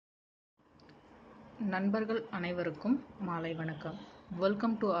நண்பர்கள் அனைவருக்கும் மாலை வணக்கம்.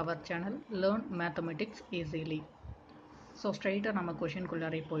 Welcome to our channel learn mathematics easily. So ஸ்ட்ரைட்டாக நம்ம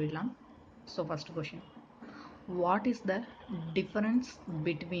கொஷின்குள்ளாரே போயிடலாம். So first question, what is the difference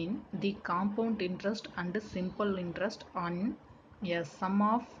between the compound interest and simple interest on a some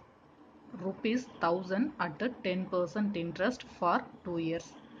of ₹1000 at 10% interest for 2 years?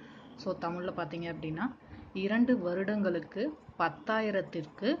 So தமிழில் பார்த்தீங்க அப்படின்னா 2 வருடங்களுக்கு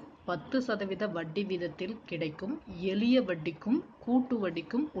 10,000த்திற்கு 10% வட்டி வீதத்தில் கிடைக்கும் எளிய வட்டிக்கும் கூட்டு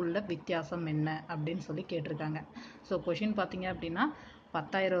வட்டிக்கும் உள்ள வித்தியாசம் என்ன அப்படின்னு சொல்லி கேட்டிருக்காங்க. ஸோ கொஷின் பார்த்தீங்க அப்படின்னா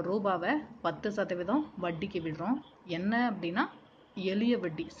 10,000 ரூபாவை 10% வட்டிக்கு விடுறோம். என்ன அப்படின்னா எளிய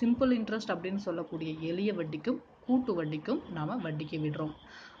வட்டி, சிம்பிள் இன்ட்ரெஸ்ட் அப்படின்னு சொல்லக்கூடிய எளிய வட்டிக்கும் கூட்டு வட்டிக்கும் நாம் வட்டிக்கு விடுறோம்.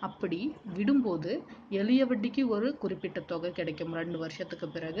 அப்படி விடும்போது எளிய வட்டிக்கு ஒரு குறிப்பிட்ட தொகை கிடைக்கும் 2 வருஷத்துக்கு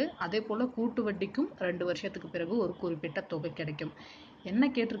பிறகு, அதே போல் கூட்டு வட்டிக்கும் 2 வருஷத்துக்கு பிறகு ஒரு குறிப்பிட்ட தொகை கிடைக்கும். என்ன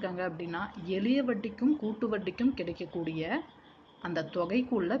கேட்டிருக்காங்க அப்படின்னா எளிய வட்டிக்கும் கூட்டு வட்டிக்கும் கிடைக்கக்கூடிய அந்த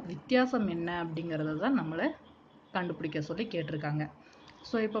தொகைக்குள்ள வித்தியாசம் என்ன அப்படிங்கிறத தான் நம்மளை கண்டுபிடிக்க சொல்லி கேட்டிருக்காங்க.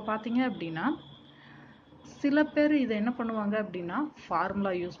 ஸோ இப்போ பார்த்தீங்க அப்படின்னா சில பேர் இதை என்ன பண்ணுவாங்க அப்படின்னா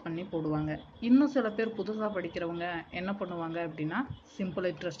ஃபார்முலா யூஸ் பண்ணி போடுவாங்க. இன்னும் சில பேர் புதுசாக படிக்கிறவங்க என்ன பண்ணுவாங்க அப்படின்னா சிம்பிள்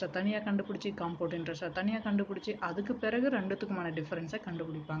இன்ட்ரெஸ்ட்டை தனியாக கண்டுபிடிச்சி காம்பவுண்ட் இன்ட்ரெஸ்ட்டை தனியாக கண்டுபிடிச்சி அதுக்கு பிறகு ரெண்டுத்துக்குமான டிஃப்ரென்ஸை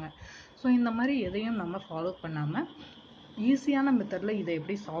கண்டுபிடிப்பாங்க. ஸோ இந்த மாதிரி எதையும் நம்ம ஃபாலோ பண்ணாமல் ஈஸியான மெத்தடில் இதை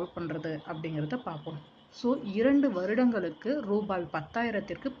எப்படி சால்வ் பண்ணுறது அப்படிங்கிறத பார்ப்போம். ஸோ 2 வருடங்களுக்கு ரூபாய்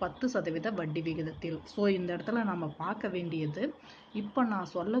 10,000த்திற்கு 10% வட்டி விகிதத்தில். ஸோ இந்த இடத்துல நம்ம பார்க்க வேண்டியது, இப்போ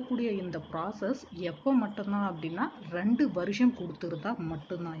நான் சொல்லக்கூடிய இந்த ப்ராசஸ் எப்போ மட்டும்தான் அப்படின்னா 2 வருஷம் கொடுத்துருந்தா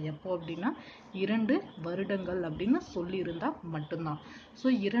மட்டும்தான். எப்போ அப்படின்னா 2 வருடங்கள் அப்படின்னு சொல்லியிருந்தா மட்டும்தான். ஸோ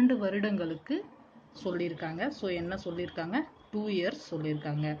 2 வருடங்களுக்கு சொல்லியிருக்காங்க. ஸோ என்ன சொல்லியிருக்காங்க, 2 years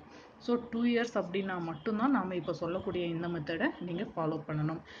சொல்லியிருக்காங்க. ஸோ 2 years அப்படின்னா மட்டும்தான் நாம் இப்போ சொல்லக்கூடிய இந்த மெத்தடை நீங்கள் ஃபாலோ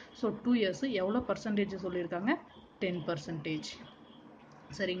பண்ணணும். ஸோ 2 years எவ்வளோ பர்சன்டேஜ் சொல்லியிருக்காங்க, 10%.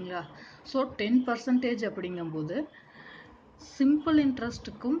 சரிங்களா? ஸோ 10% அப்படிங்கும்போது சிம்பிள்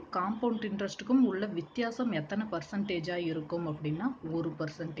இன்ட்ரெஸ்ட்டுக்கும் காம்பவுண்ட் இன்ட்ரெஸ்ட்டுக்கும் உள்ள வித்தியாசம் எத்தனை பர்சன்டேஜாக இருக்கும் அப்படின்னா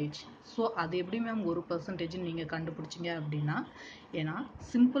 1%. ஸோ அது எப்படி மேம் 1% நீங்கள் கண்டுபிடிச்சிங்க அப்படின்னா, ஏன்னா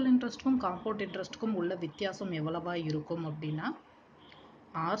சிம்பிள் இன்ட்ரெஸ்ட்டுக்கும் காம்பவுண்ட் இன்ட்ரெஸ்ட்டுக்கும் உள்ள வித்தியாசம் எவ்வளவா இருக்கும் அப்படின்னா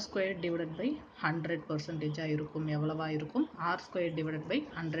r² / 100% இருக்கும். எவ்வளவா இருக்கும், r² /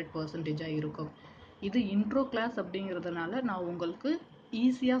 100% இருக்கும். இது இன்ட்ரோ கிளாஸ் அப்படிங்கிறதுனால நான் உங்களுக்கு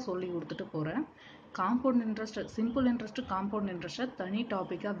ஈஸியாக சொல்லி கொடுத்துட்டு போகிறேன். Compound interest, simple interest, compound இன்ட்ரெஸ்ட்டை தனி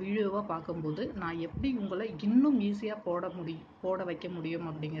டாப்பிக்காக வீடியோவாக பார்க்கும்போது நான் எப்படி உங்களை இன்னும் ஈஸியாக போட வைக்க முடியும்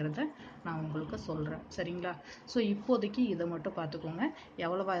அப்படிங்கிறத நான் உங்களுக்கு சொல்கிறேன். சரிங்களா? ஸோ இப்போதைக்கு இதை மட்டும் பார்த்துக்கோங்க.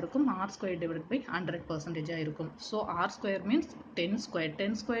 எவ்வளவா இருக்கும், r² / 100% இருக்கும். So r² means 10².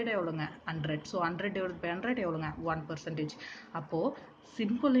 10² எவ்வளோங்க, 100. ஸோ 100 / 100 எவ்வளோங்க, 1%. அப்போது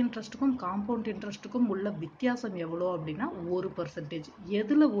சிம்பிள் இன்ட்ரெஸ்ட்டுக்கும் காம்பவுண்ட் இன்ட்ரெஸ்ட்டுக்கும் உள்ள வித்தியாசம் எவ்வளோ அப்படின்னா 1%.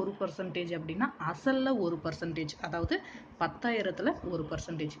 எதில் 1% அப்படின்னா அசலில் 1%. அதாவது 10,000த்தில்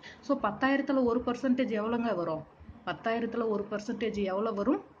 1%. ஸோ 10,000த்தில் 1% எவ்வளோங்க வரும், 10,000த்தில் 1% எவ்வளோ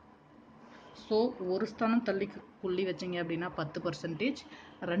வரும்? ஸோ ஒரு ஸ்தானம் தள்ளி புள்ளி வச்சிங்க அப்படின்னா 10%,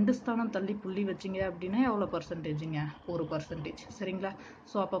 2 ஸ்தானம் தள்ளி புள்ளி வச்சிங்க அப்படின்னா எவ்வளோ பர்சன்டேஜுங்க, 1%. சரிங்களா?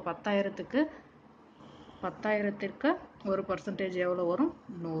 ஸோ அப்போ 10,000த்திற்கு 1% எவ்வளோ வரும்,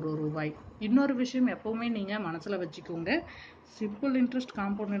 100 ரூபாய். இன்னொரு விஷயம் எப்போவுமே நீங்கள் மனசில் வச்சுக்கோங்க, சிம்பிள் இன்ட்ரெஸ்ட்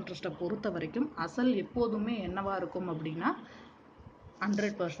காம்பவுண்ட் இன்ட்ரெஸ்ட்டை பொறுத்த வரைக்கும் அசல் எப்போதுமே என்னவா இருக்கும் அப்படின்னா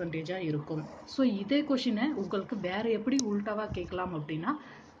 100% இருக்கும். ஸோ இதே கொஷினை உங்களுக்கு வேறு எப்படி உள்டாவாக கேட்கலாம் அப்படின்னா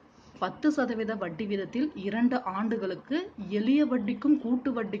 10% வட்டி வீதத்தில் 2 ஆண்டுகளுக்கு எளிய வட்டிக்கும் கூட்டு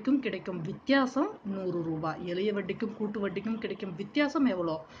வட்டிக்கும் கிடைக்கும் வித்தியாசம் 100 ரூபாய். எளிய வட்டிக்கும் கூட்டு வட்டிக்கும் கிடைக்கும் வித்தியாசம்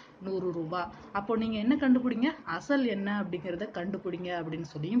எவ்வளோ, 100 ரூபாய். அப்போ நீங்கள் என்ன கண்டுபிடிங்க, அசல் என்ன அப்படிங்கிறத கண்டுபிடிங்க அப்படின்னு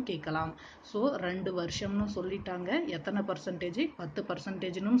சொல்லியும் கேட்கலாம். ஸோ 2 வருஷம்னு சொல்லிட்டாங்க, எத்தனை பர்சன்டேஜ்,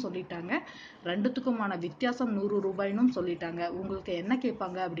 10%ன்னு சொல்லிட்டாங்க, ரெண்டுத்துக்குமான வித்தியாசம் 100 ரூபாய்னும் சொல்லிட்டாங்க. உங்களுக்கு என்ன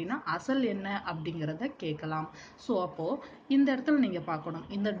கேட்பாங்க அப்படின்னா அசல் என்ன அப்படிங்கிறத கேட்கலாம். ஸோ அப்போது இந்த இடத்துல நீங்கள் பார்க்கணும்,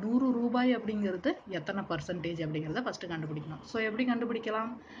 இந்த 100 ரூபாய் அப்படிங்கிறது எத்தனை பர்சன்டேஜ் அப்படிங்கிறத ஃபஸ்ட்டு கண்டுபிடிக்கணும். ஸோ எப்படி கண்டுபிடிக்கலாம்?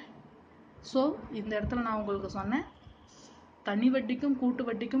 ஸோ இந்த இடத்துல நான் உங்களுக்கு சொன்னேன், தனி வட்டிக்கும் கூட்டு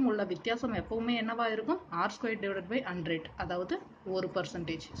வட்டிக்கும் உள்ள வித்தியாசம் எப்பவுமே என்னவா இருக்கும், r² / 100, அதாவது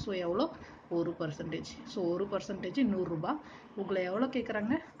 1%. ஸோ எவ்வளோ, 1%. ஸோ 1% 100 ரூபாய். உங்களை எவ்வளோ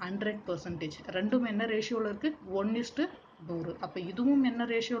கேட்குறாங்க, 100%. ரெண்டும் என்ன ரேஷியோவில் இருக்குது, 1:100. அப்போ இதுவும் என்ன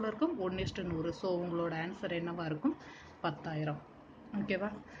ரேஷியோவில் இருக்கும், 1:100. ஸோ உங்களோட ஆன்சர் என்னவா இருக்கும், 10,000.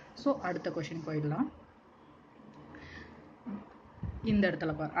 ஓகேவா? ஸோ அடுத்த கொஷின் போயிடலாம். இந்த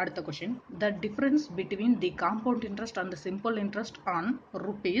இடத்துல பார், அடுத்த question, the difference between the compound interest and simple interest on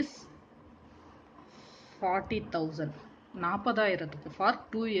 ₹40,000. 40,000க்கு for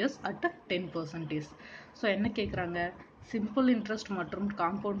 2 years at 10%. So என்ன கேட்குறாங்க, சிம்பிள் இன்ட்ரெஸ்ட் மற்றும்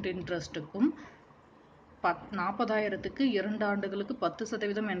காம்பவுண்ட் இன்ட்ரெஸ்ட்டுக்கும் 40,000க்கு 2 ஆண்டுகளுக்கு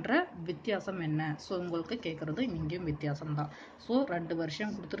 10% என்ற வித்தியாசம் என்ன? ஸோ உங்களுக்கு கேட்குறது இங்கேயும் வித்தியாசம் தான். ஸோ 2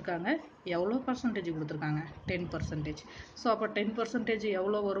 வருஷம் கொடுத்துருக்காங்க, எவ்வளோ பர்சன்டேஜ் கொடுத்துருக்காங்க, 10%. ஸோ அப்போ 10%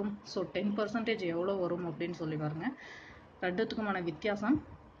 எவ்வளோ வரும்? ஸோ 10% எவ்வளோ வரும் அப்படின்னு சொல்லி பாருங்க. ரெண்டுத்துக்குமான வித்தியாசம்.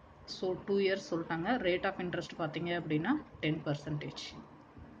 ஸோ 2 இயர்ஸ் சொல்லிட்டாங்க. ரேட் ஆஃப் இன்ட்ரெஸ்ட் பார்த்தீங்க அப்படின்னா 10%.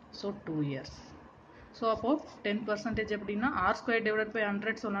 So 2 years. ஸோ அப்போது 10% எப்படின்னா R² டிவைடட் பை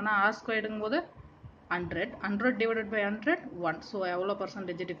 100 சொன்னோன்னா R²ங்கும் போது 100, 100 divided by 100, 1. ஸோ எவ்வளோ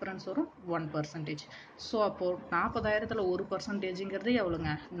பர்சன்டேஜ் டிஃப்ரென்ஸ் வரும்? 1%. ஸோ அப்போது 40,000ல் 1%ங்கிறது எவ்வளோங்க?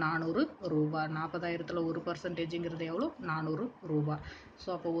 400 ரூபா. 40,000ல் 1%ங்கிறது எவ்வளோ? 400 ரூபா. ஸோ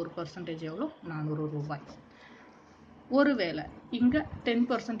அப்போ 1% எவ்வளோ? 400 ரூபாய். ஒருவேளை இங்கே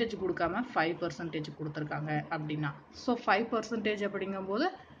 10% கொடுக்காம 5% கொடுத்துருக்காங்க அப்படின்னா, ஸோ 5% அப்படிங்கும்போது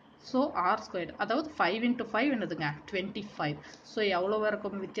ஸோ R², அதாவது 5 × 5 என்னதுங்க? 25. ஸோ எவ்வளோ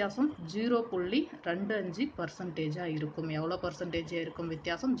இருக்கும் வித்தியாசம்? 0.25% இருக்கும். எவ்வளோ பர்சன்டேஜாக இருக்கும்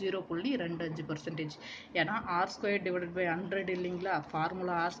வித்தியாசம்? 0.25%. ஏன்னா R² டிவைடட் பை 100 இல்லைங்களா?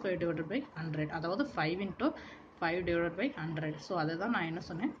 ஃபார்முலா R² டிவைடட் பை 100, அதாவது 5 × 5 divided by 100. ஸோ அதை தான் நான் என்ன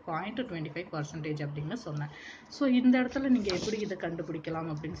சொன்னேன்? 0.25% அப்படின்னு சொன்னேன். ஸோ இந்த இடத்துல நீங்கள் எப்படி இதை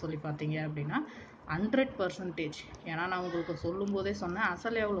கண்டுபிடிக்கலாம் அப்படின்னு சொல்லி பார்த்தீங்க அப்படின்னா 100%. ஏன்னா நான் உங்களுக்கு சொல்லும் போதே சொன்னேன்,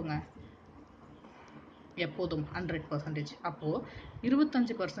 அசல் எவ்வளோங்க? எப்போதும் 100%. அப்போது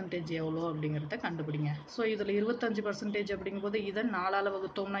 25% எவ்வளோ அப்படிங்கிறத கண்டுபிடிங்க. ஸோ இதில் 25% அப்படிங்கும்போது இதை 4ஆல்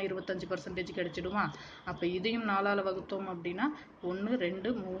வகுத்தோம்னா 25% கிடைச்சிடுமா? அப்போ இதையும் 4ஆல் வகுத்தோம் அப்படின்னா 1,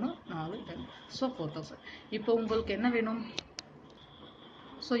 2, 3, 4, 5. ஸோ 4,000. இப்போ உங்களுக்கு என்ன வேணும்?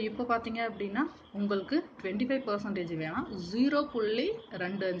 ஸோ இப்போ பார்த்தீங்க அப்படின்னா உங்களுக்கு 25% வேணாம்,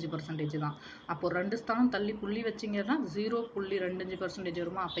 0.25% தான். அப்போது 2 ஸ்தானம் தள்ளி புள்ளி வச்சிங்கன்னா 0.25%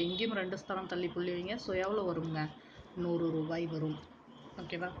 வருமா? அப்போ இங்கேயும் 2 ஸ்தானம் தள்ளி புள்ளி வைங்க. ஸோ எவ்வளோ வருங்க? 100 ரூபாய் வரும்.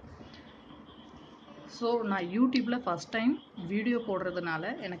 ஓகேவா? ஸோ நான் யூடியூப்பில் ஃபஸ்ட் டைம் வீடியோ போடுறதுனால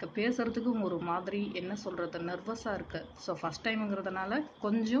எனக்கு பேசுகிறதுக்கு ஒரு மாதிரி என்ன சொல்கிறது, நர்வஸாக இருக்குது. ஸோ ஃபஸ்ட் டைமுங்கிறதுனால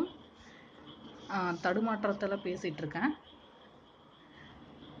கொஞ்சம் தடுமாற்றத்தில் பேசிகிட்ருக்கேன்.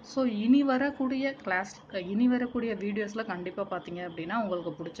 ஸோ இனி வரக்கூடிய வீடியோஸில் கண்டிப்பாக பார்த்தீங்க அப்படின்னா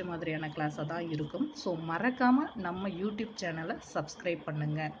உங்களுக்கு பிடிச்ச மாதிரியான கிளாஸாக தான் இருக்கும். ஸோ மறக்காமல் நம்ம யூடியூப் சேனலை சப்ஸ்கிரைப்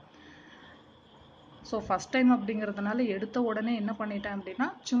பண்ணுங்கள். ஸோ ஃபஸ்ட் டைம் அப்படிங்கிறதுனால எடுத்த உடனே என்ன பண்ணிட்டேன் அப்படின்னா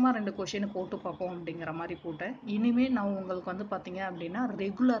சும்மா 2 கொஷினை போட்டு பார்ப்போம் அப்படிங்கிற மாதிரி போட்டேன். இனிமேல் நான் உங்களுக்கு வந்து பார்த்தீங்க அப்படின்னா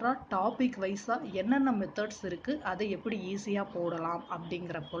ரெகுலராக டாபிக் வைஸாக என்னென்ன மெத்தட்ஸ் இருக்குது, அதை எப்படி ஈஸியாக போடலாம்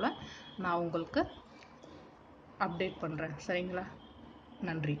அப்படிங்கிற போல் நான் உங்களுக்கு அப்டேட் பண்ணுறேன். சரிங்களா?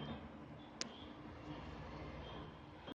 நன்றி.